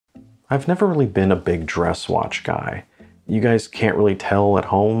I've never really been a big dress watch guy. You guys can't really tell at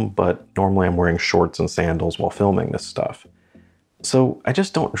home, but normally I'm wearing shorts and sandals while filming this stuff. So I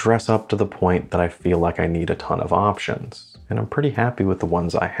just don't dress up to the point that I feel like I need a ton of options, and I'm pretty happy with the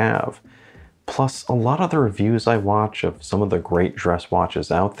ones I have. Plus, a lot of the reviews I watch of some of the great dress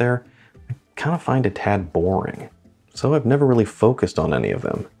watches out there, I kind of find a tad boring. So I've never really focused on any of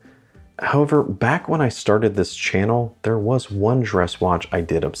them. However, back when I started this channel, there was one dress watch I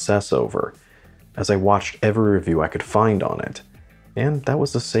did obsess over, as I watched every review I could find on it, and that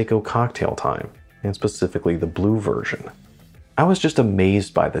was the Seiko Cocktail Time, and specifically the blue version. I was just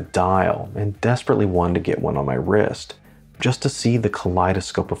amazed by the dial and desperately wanted to get one on my wrist, just to see the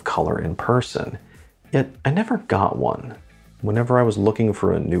kaleidoscope of color in person, yet I never got one. Whenever I was looking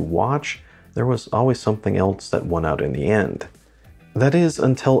for a new watch, there was always something else that won out in the end. That is,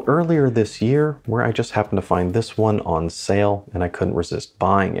 until earlier this year, where I just happened to find this one on sale and I couldn't resist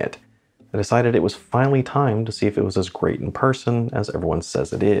buying it. I decided it was finally time to see if it was as great in person as everyone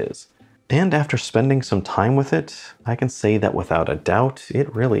says it is. And after spending some time with it, I can say that without a doubt,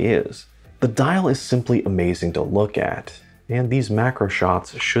 it really is. The dial is simply amazing to look at, and these macro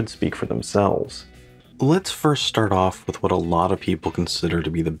shots should speak for themselves. Let's first start off with what a lot of people consider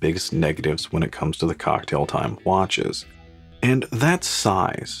to be the biggest negatives when it comes to the Cocktail Time watches. And that's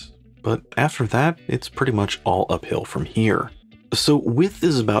size, but after that, it's pretty much all uphill from here. So width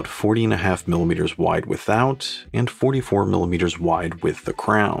is about 40.5 millimeters wide without, and 44 millimeters wide with the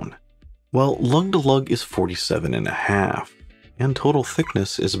crown. While lug to lug is 47.5, and total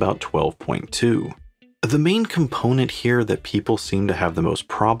thickness is about 12.2. The main component here that people seem to have the most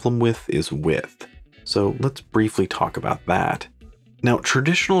problem with is width. So let's briefly talk about that. Now,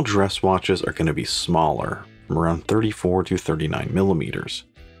 traditional dress watches are going to be smaller, from around 34 to 39 millimeters.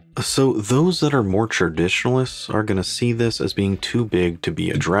 So those that are more traditionalists are going to see this as being too big to be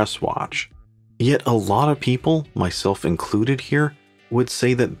a dress watch. Yet a lot of people, myself included here, would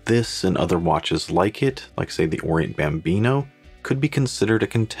say that this and other watches like it, like say the Orient Bambino, could be considered a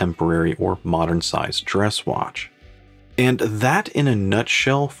contemporary or modern-sized dress watch. And that, in a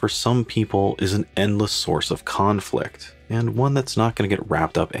nutshell, for some people is an endless source of conflict, and one that's not going to get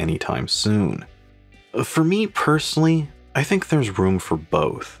wrapped up anytime soon. For me personally, I think there's room for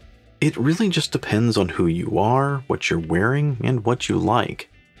both. It really just depends on who you are, what you're wearing, and what you like.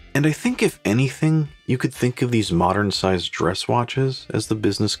 And I think if anything, you could think of these modern-sized dress watches as the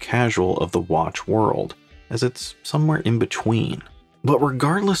business casual of the watch world, as it's somewhere in between. But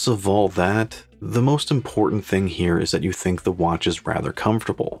regardless of all that, the most important thing here is that you think the watch is rather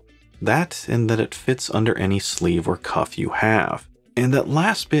comfortable. That, and that it fits under any sleeve or cuff you have. And that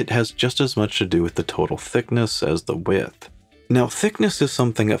last bit has just as much to do with the total thickness as the width. Now, thickness is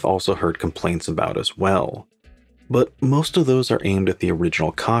something I've also heard complaints about as well. But most of those are aimed at the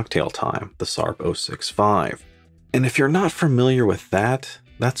original Cocktail Time, the SRP 065. And if you're not familiar with that,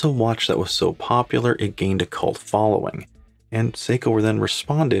 that's a watch that was so popular it gained a cult following. And Seiko then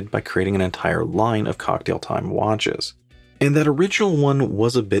responded by creating an entire line of Cocktail Time watches. And that original one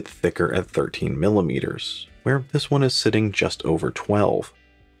was a bit thicker at 13 millimeters, where this one is sitting just over 12.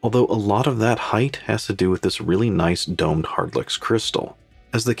 Although a lot of that height has to do with this really nice domed Hardlex crystal,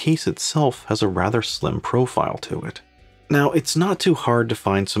 as the case itself has a rather slim profile to it. Now, it's not too hard to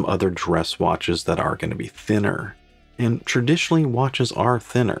find some other dress watches that are going to be thinner, and traditionally watches are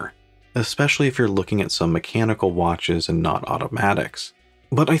thinner, especially if you're looking at some mechanical watches and not automatics.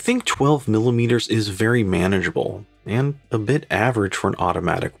 But I think 12 millimeters is very manageable, and a bit average for an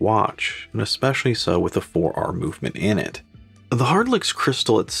automatic watch, and especially so with a 4R movement in it. The Hardlex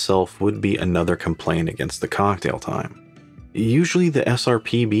crystal itself would be another complaint against the Cocktail Time. Usually the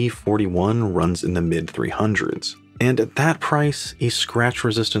SRPB41 runs in the mid-300s, and at that price, a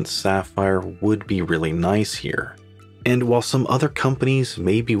scratch-resistant sapphire would be really nice here. And while some other companies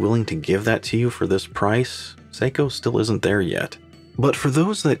may be willing to give that to you for this price, Seiko still isn't there yet. But for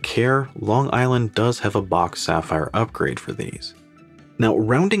those that care, Long Island does have a box sapphire upgrade for these. Now,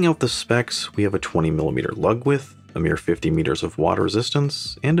 rounding out the specs, we have a 20mm lug width, a mere 50 meters of water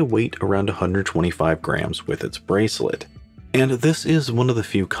resistance, and a weight around 125 grams with its bracelet. And this is one of the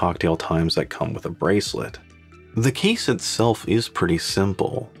few Cocktail Times that come with a bracelet. The case itself is pretty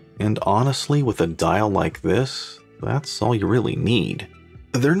simple, and honestly, with a dial like this, that's all you really need.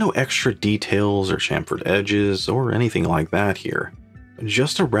 There are no extra details or chamfered edges or anything like that here.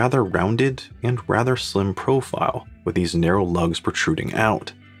 Just a rather rounded and rather slim profile with these narrow lugs protruding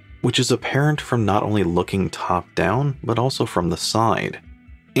out, which is apparent from not only looking top down, but also from the side.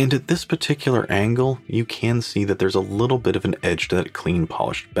 And at this particular angle, you can see that there's a little bit of an edge to that clean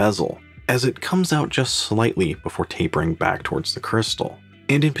polished bezel, as it comes out just slightly before tapering back towards the crystal.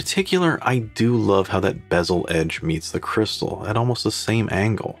 And in particular, I do love how that bezel edge meets the crystal at almost the same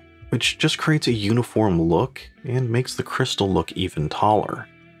angle, which just creates a uniform look and makes the crystal look even taller.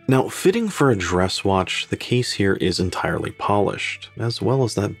 Now, fitting for a dress watch, the case here is entirely polished, as well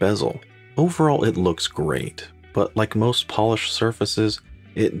as that bezel. Overall, it looks great, but like most polished surfaces,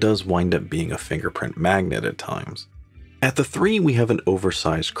 it does wind up being a fingerprint magnet at times. At the 3, we have an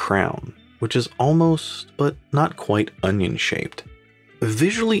oversized crown, which is almost, but not quite onion-shaped.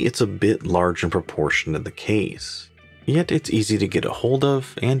 Visually, it's a bit large in proportion to the case, yet it's easy to get a hold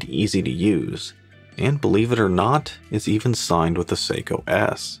of and easy to use, and believe it or not, it's even signed with the Seiko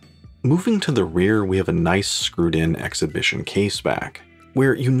S. Moving to the rear, we have a nice screwed-in exhibition case back,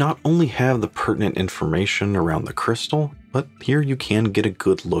 where you not only have the pertinent information around the crystal, but here you can get a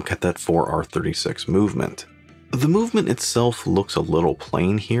good look at that 4R36 movement. The movement itself looks a little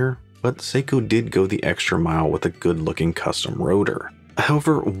plain here, but Seiko did go the extra mile with a good-looking custom rotor.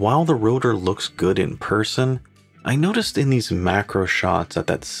 However, while the rotor looks good in person, I noticed in these macro shots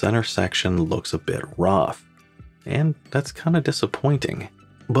that center section looks a bit rough, and that's kind of disappointing.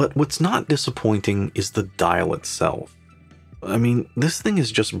 But what's not disappointing is the dial itself. I mean, this thing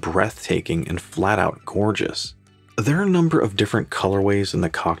is just breathtaking and flat out gorgeous. There are a number of different colorways in the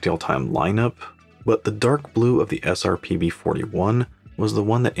Cocktail Time lineup, but the dark blue of the SRPB41 was the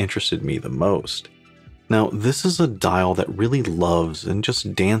one that interested me the most. Now, this is a dial that really loves and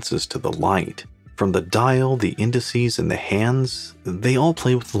just dances to the light. From the dial, the indices, and the hands, they all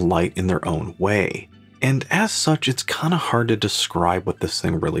play with the light in their own way. And as such, it's kind of hard to describe what this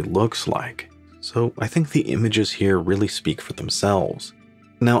thing really looks like. So I think the images here really speak for themselves.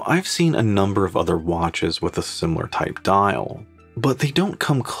 Now, I've seen a number of other watches with a similar type dial, but they don't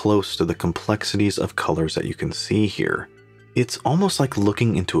come close to the complexities of colors that you can see here. It's almost like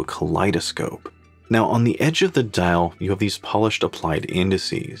looking into a kaleidoscope. Now, on the edge of the dial, you have these polished applied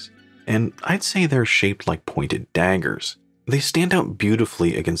indices, and I'd say they're shaped like pointed daggers. They stand out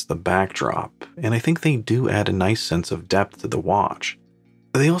beautifully against the backdrop, and I think they do add a nice sense of depth to the watch.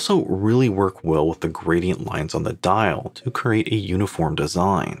 They also really work well with the gradient lines on the dial to create a uniform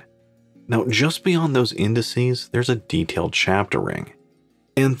design. Now, just beyond those indices, there's a detailed chapter ring.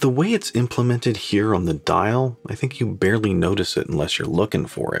 And the way it's implemented here on the dial, I think you barely notice it unless you're looking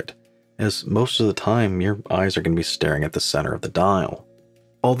for it, as most of the time your eyes are going to be staring at the center of the dial.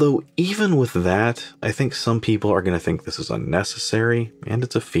 Although even with that, I think some people are going to think this is unnecessary, and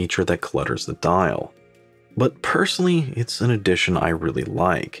it's a feature that clutters the dial. But personally, it's an addition I really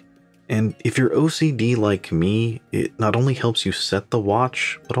like. And if you're OCD like me, it not only helps you set the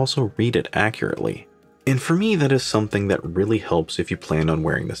watch, but also read it accurately. And for me, that is something that really helps if you plan on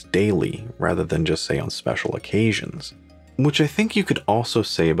wearing this daily, rather than just say on special occasions. Which I think you could also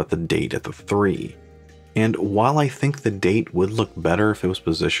say about the date at the 3. And while I think the date would look better if it was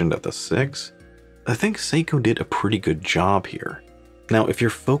positioned at the 6, I think Seiko did a pretty good job here. Now, if you're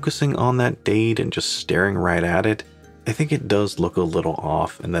focusing on that date and just staring right at it, I think it does look a little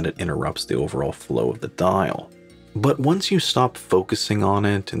off and that it interrupts the overall flow of the dial. But once you stop focusing on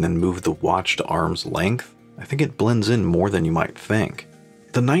it and then move the watch to arm's length, I think it blends in more than you might think.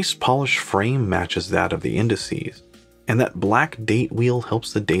 The nice polished frame matches that of the indices, and that black date wheel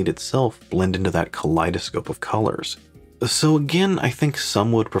helps the date itself blend into that kaleidoscope of colors. So again, I think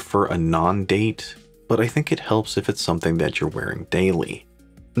some would prefer a non-date, but I think it helps if it's something that you're wearing daily.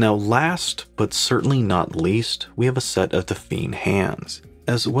 Now last, but certainly not least, we have a set of Delphine hands,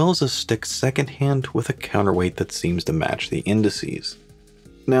 as well as a stick second hand with a counterweight that seems to match the indices.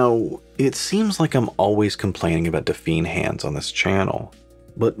 Now, it seems like I'm always complaining about Delphine hands on this channel,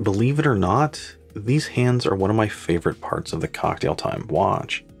 but believe it or not, these hands are one of my favorite parts of the Cocktail Time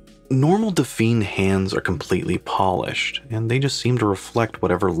watch. Normal Delphine hands are completely polished, and they just seem to reflect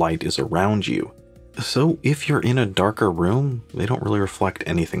whatever light is around you. So if you're in a darker room, they don't really reflect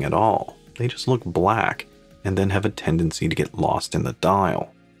anything at all. They just look black, and then have a tendency to get lost in the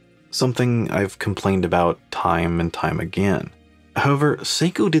dial. Something I've complained about time and time again. However,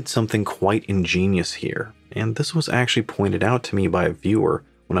 Seiko did something quite ingenious here, and this was actually pointed out to me by a viewer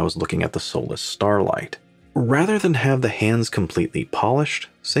when I was looking at the Solace Starlight. Rather than have the hands completely polished,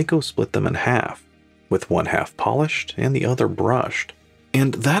 Seiko split them in half, with one half polished and the other brushed.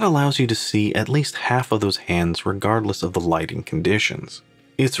 And that allows you to see at least half of those hands regardless of the lighting conditions.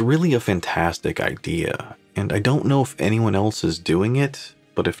 It's really a fantastic idea, and I don't know if anyone else is doing it,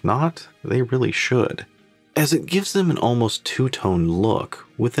 but if not, they really should, as it gives them an almost two-tone look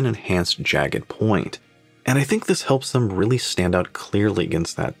with an enhanced jagged point. And I think this helps them really stand out clearly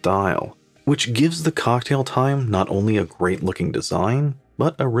against that dial, which gives the Cocktail Time not only a great looking design,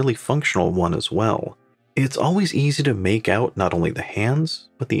 but a really functional one as well. It's always easy to make out not only the hands,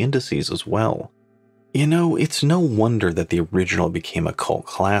 but the indices as well. You know, it's no wonder that the original became a cult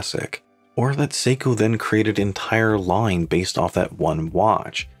classic, or that Seiko then created an entire line based off that one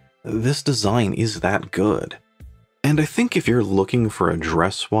watch. This design is that good. And I think if you're looking for a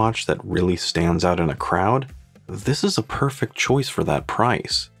dress watch that really stands out in a crowd, this is a perfect choice for that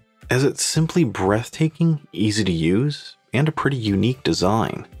price, as it's simply breathtaking, easy to use, and a pretty unique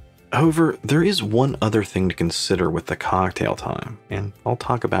design. However, there is one other thing to consider with the Cocktail Time, and I'll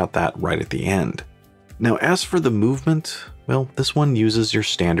talk about that right at the end. Now, as for the movement, well, this one uses your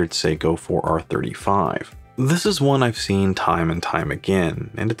standard Seiko 4R35. This is one I've seen time and time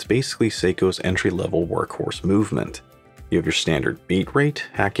again, and it's basically Seiko's entry-level workhorse movement. You have your standard beat rate,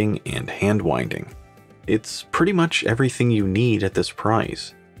 hacking, and hand winding. It's pretty much everything you need at this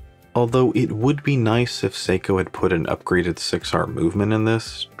price. Although it would be nice if Seiko had put an upgraded 6R movement in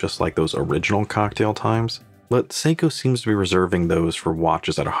this, just like those original Cocktail Times, but Seiko seems to be reserving those for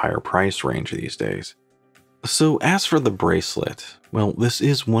watches at a higher price range these days. So as for the bracelet, well, this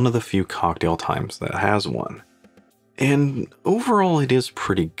is one of the few Cocktail Times that has one. And overall it is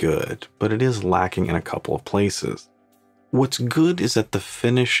pretty good, but it is lacking in a couple of places. What's good is that the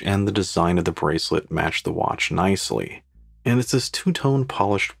finish and the design of the bracelet match the watch nicely. And it's this two-tone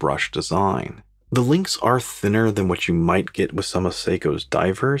polished brush design. The links are thinner than what you might get with some of Seiko's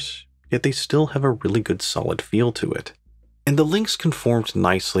divers, yet they still have a really good solid feel to it. And the links conformed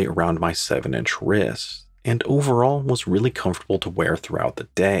nicely around my 7-inch wrist, and overall was really comfortable to wear throughout the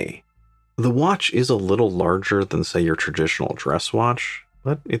day. The watch is a little larger than, say, your traditional dress watch,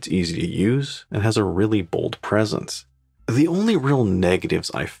 but it's easy to use and has a really bold presence. The only real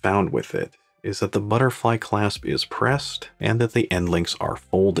negatives I found with it is that the butterfly clasp is pressed and that the end links are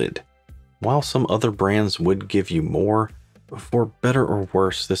folded. While some other brands would give you more, for better or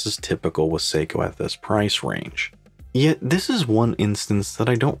worse, this is typical with Seiko at this price range. Yet this is one instance that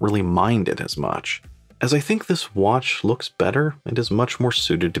I don't really mind it as much, as I think this watch looks better and is much more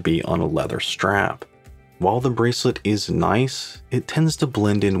suited to be on a leather strap. While the bracelet is nice, it tends to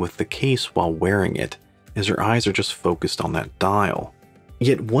blend in with the case while wearing it, as your eyes are just focused on that dial.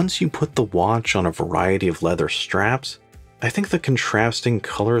 Yet once you put the watch on a variety of leather straps, I think the contrasting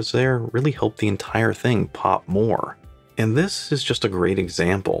colors there really help the entire thing pop more. And this is just a great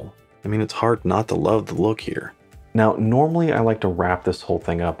example. I mean, it's hard not to love the look here. Now, normally I like to wrap this whole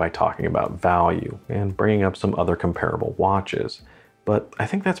thing up by talking about value and bringing up some other comparable watches, but I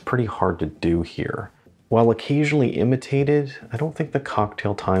think that's pretty hard to do here. While occasionally imitated, I don't think the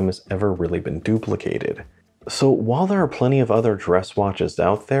Cocktail Time has ever really been duplicated. So while there are plenty of other dress watches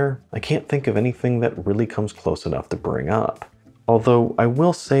out there, I can't think of anything that really comes close enough to bring up. Although I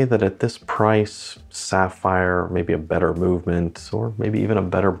will say that at this price, sapphire, maybe a better movement, or maybe even a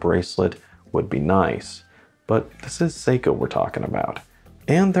better bracelet would be nice. But this is Seiko we're talking about.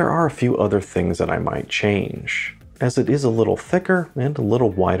 And there are a few other things that I might change, as it is a little thicker and a little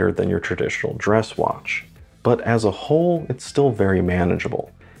wider than your traditional dress watch. But as a whole, it's still very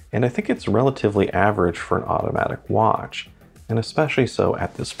manageable. And I think it's relatively average for an automatic watch, and especially so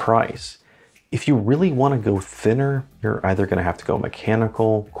at this price. If you really want to go thinner, you're either going to have to go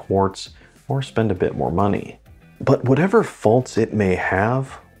mechanical, quartz, or spend a bit more money. But whatever faults it may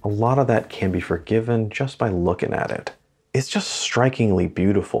have, a lot of that can be forgiven just by looking at it. It's just strikingly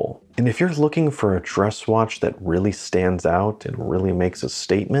beautiful. And if you're looking for a dress watch that really stands out and really makes a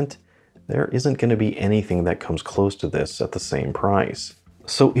statement, there isn't going to be anything that comes close to this at the same price.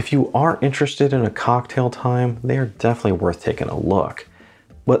 So if you are interested in a Cocktail Time, they are definitely worth taking a look.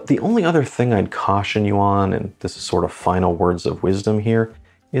 But the only other thing I'd caution you on, and this is sort of final words of wisdom here,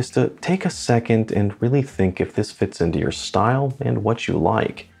 is to take a second and really think if this fits into your style and what you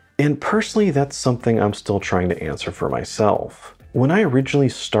like. And personally, that's something I'm still trying to answer for myself. When I originally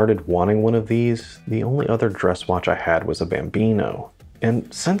started wanting one of these, the only other dress watch I had was a Bambino.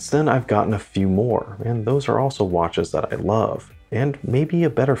 And since then I've gotten a few more, and those are also watches that I love, and maybe a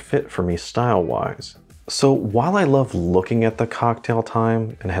better fit for me style-wise. So while I love looking at the Cocktail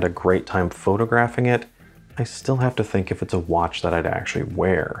Time and had a great time photographing it, I still have to think if it's a watch that I'd actually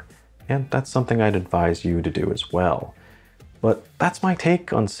wear. And that's something I'd advise you to do as well. But that's my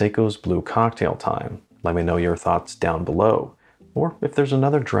take on Seiko's Blue Cocktail Time. Let me know your thoughts down below. Or if there's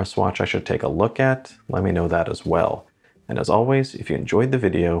another dress watch I should take a look at, let me know that as well. And as always, if you enjoyed the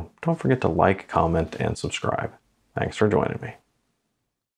video, don't forget to like, comment, and subscribe. Thanks for joining me.